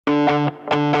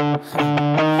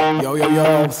Yo, yo,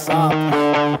 yo, what's up?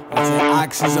 Let's say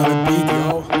axes on the beat,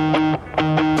 yo.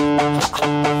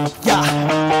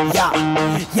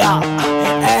 Yeah,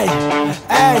 ey,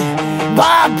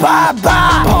 ba.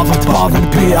 Pop en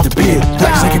beat after beat.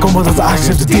 Lekker kommer tot de axes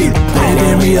efter tid.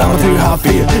 Det är mer än vad du har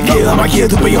fel. Killar man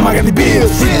helt uppe och man kan i bil.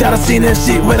 Sitt där och sin and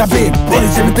shit with a beat. Body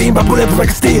 17 bara bullet på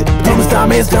like a steel. Promise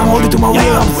time is I'm holding to my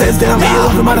wheel. I'm says that I'm here.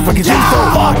 The motherfucking shit so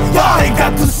fuck. They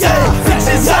got to say.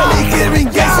 Fixes out me hearing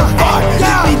games so fuck.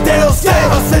 Let me they'll say.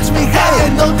 I'll search me high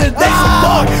and know that they so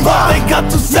fuck. They got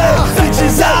to say.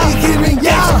 Fixes out me hearing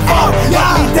games so fuck. Let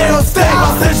me they'll say.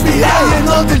 I'll search me high and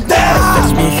know that they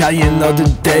search me high and know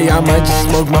that day. I might just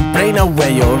smoke my brain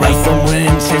away. Or write somewhere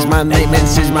and change my name and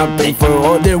change my brain for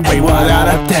all the way. What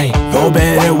I think? Go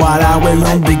better what I will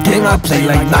on the game I play.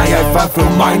 Like night I fight for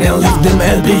mine and leave them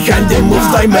hell behind. They moves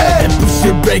like mad and push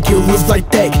it break you lose like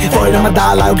take. For them I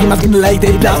die like you must late.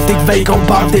 They plastic fake on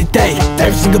part they take.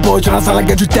 Every single boy trying to sound like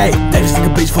a day. Every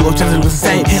single bitch full of chances was the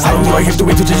same. I don't know I have to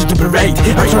wait to change it to berate.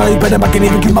 Actually better I can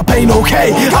even kill my pain.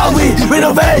 Okay, how we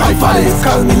renovate. My father is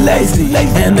calling me lazy.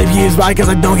 And maybe he's right cause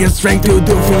I don't get strength to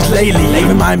do things lately.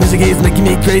 Even my music is making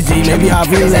me crazy. Maybe I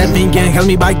really let me can help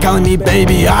me by calling me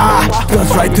baby. Don't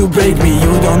try to break me.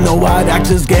 You don't know what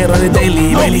actions get on the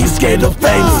daily. Really scared of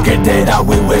fame. Scared that I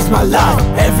will waste my life.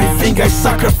 Everything I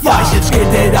sacrifice. Scared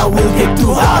that I will get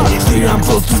too high. Clear I'm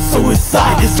close to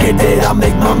suicide. Scared that I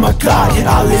make mama cry.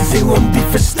 I'll listen won't be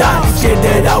first time. Scared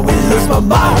that I will lose my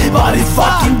mind. But it's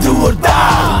fucking do or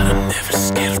die. I'm never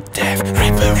scared of death.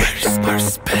 Reaper is my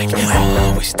respect. I'll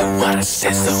always do what I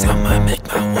say. So I'ma make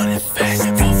my one invest.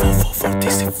 For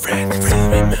this friend. Still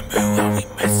remember how we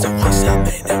met. So once I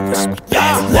made it was my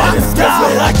best. Let us go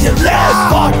where I can last.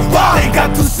 Fuck, they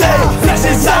got to say.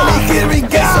 Fixes out me hearing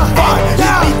games so fuck.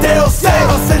 Let me they'll say.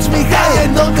 I'll search me high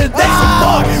and know that they so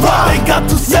fuck. They got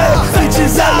to say.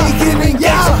 Fixes out me hearing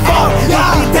games so fuck. Let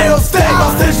me they'll say.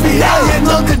 I'll search me high and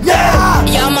know that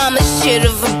they. Your mama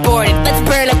should've aborted. Let's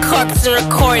burn a corpse and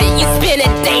record it. You spend a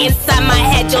day inside my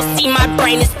head, you'll see my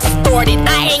brain is distorted.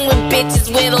 I hang with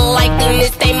bitches with a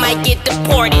likeliness, they might get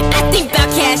deported. I think about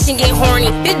cash and get horny.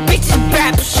 This bitch is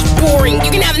bad, but she's boring.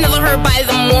 You can have another her by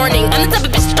the morning. I'm the type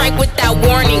of bitch strike without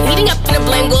warning. Heating up in a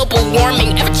blame global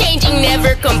warming. Ever changing,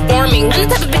 never conforming. I'm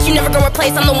the type of bitch you never gonna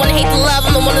replace. I'm the one to hate to love,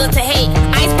 I'm the one to love to hate.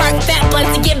 I spark fat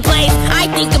blunts to get blazed. I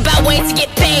think about ways to get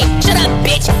paid. Shut up,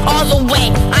 bitch, all the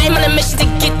way. I'm on a mission to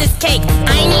get this cake.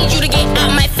 I need you to get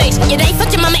out my face. Yeah, they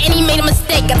fucked your mama and he made a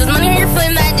mistake. Got this money on your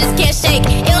feeling that I just can't shake.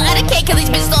 It'll add a cake, kill these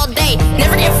bitches all day.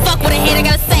 Never give a fuck what a hater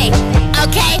gotta say.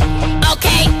 Okay,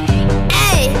 okay.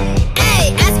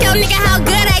 Ayy, ask your nigga how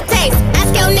good I taste.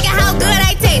 Ask your nigga how good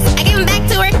I taste. I gave him back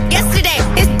to her yesterday.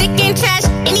 This dick ain't trash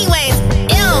anyways.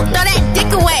 Ew, throw that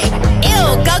dick away. Ew,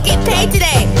 go get paid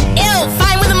today. Ew,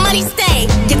 find where the money stay.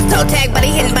 Get the toe tag,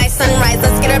 body hidden by sunrise.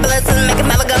 Let's get our bullets and make him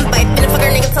have a gunfight. Finna fuck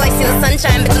her nigga till I see the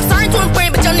sunshine. Bitch, I'm sorry to inform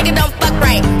you, but your nigga don't fuck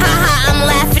right. Haha, I'm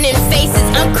laughing in faces.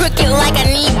 I'm crooked like I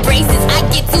need braces. I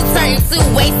get too certain, too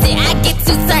wasted. I get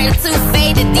too certain, too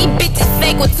faded. These bitches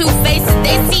fake with two faces.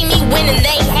 They see me winning,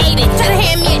 they hate it. Try to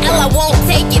hand me an L, I won't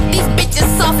take it. These bitches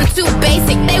soft and too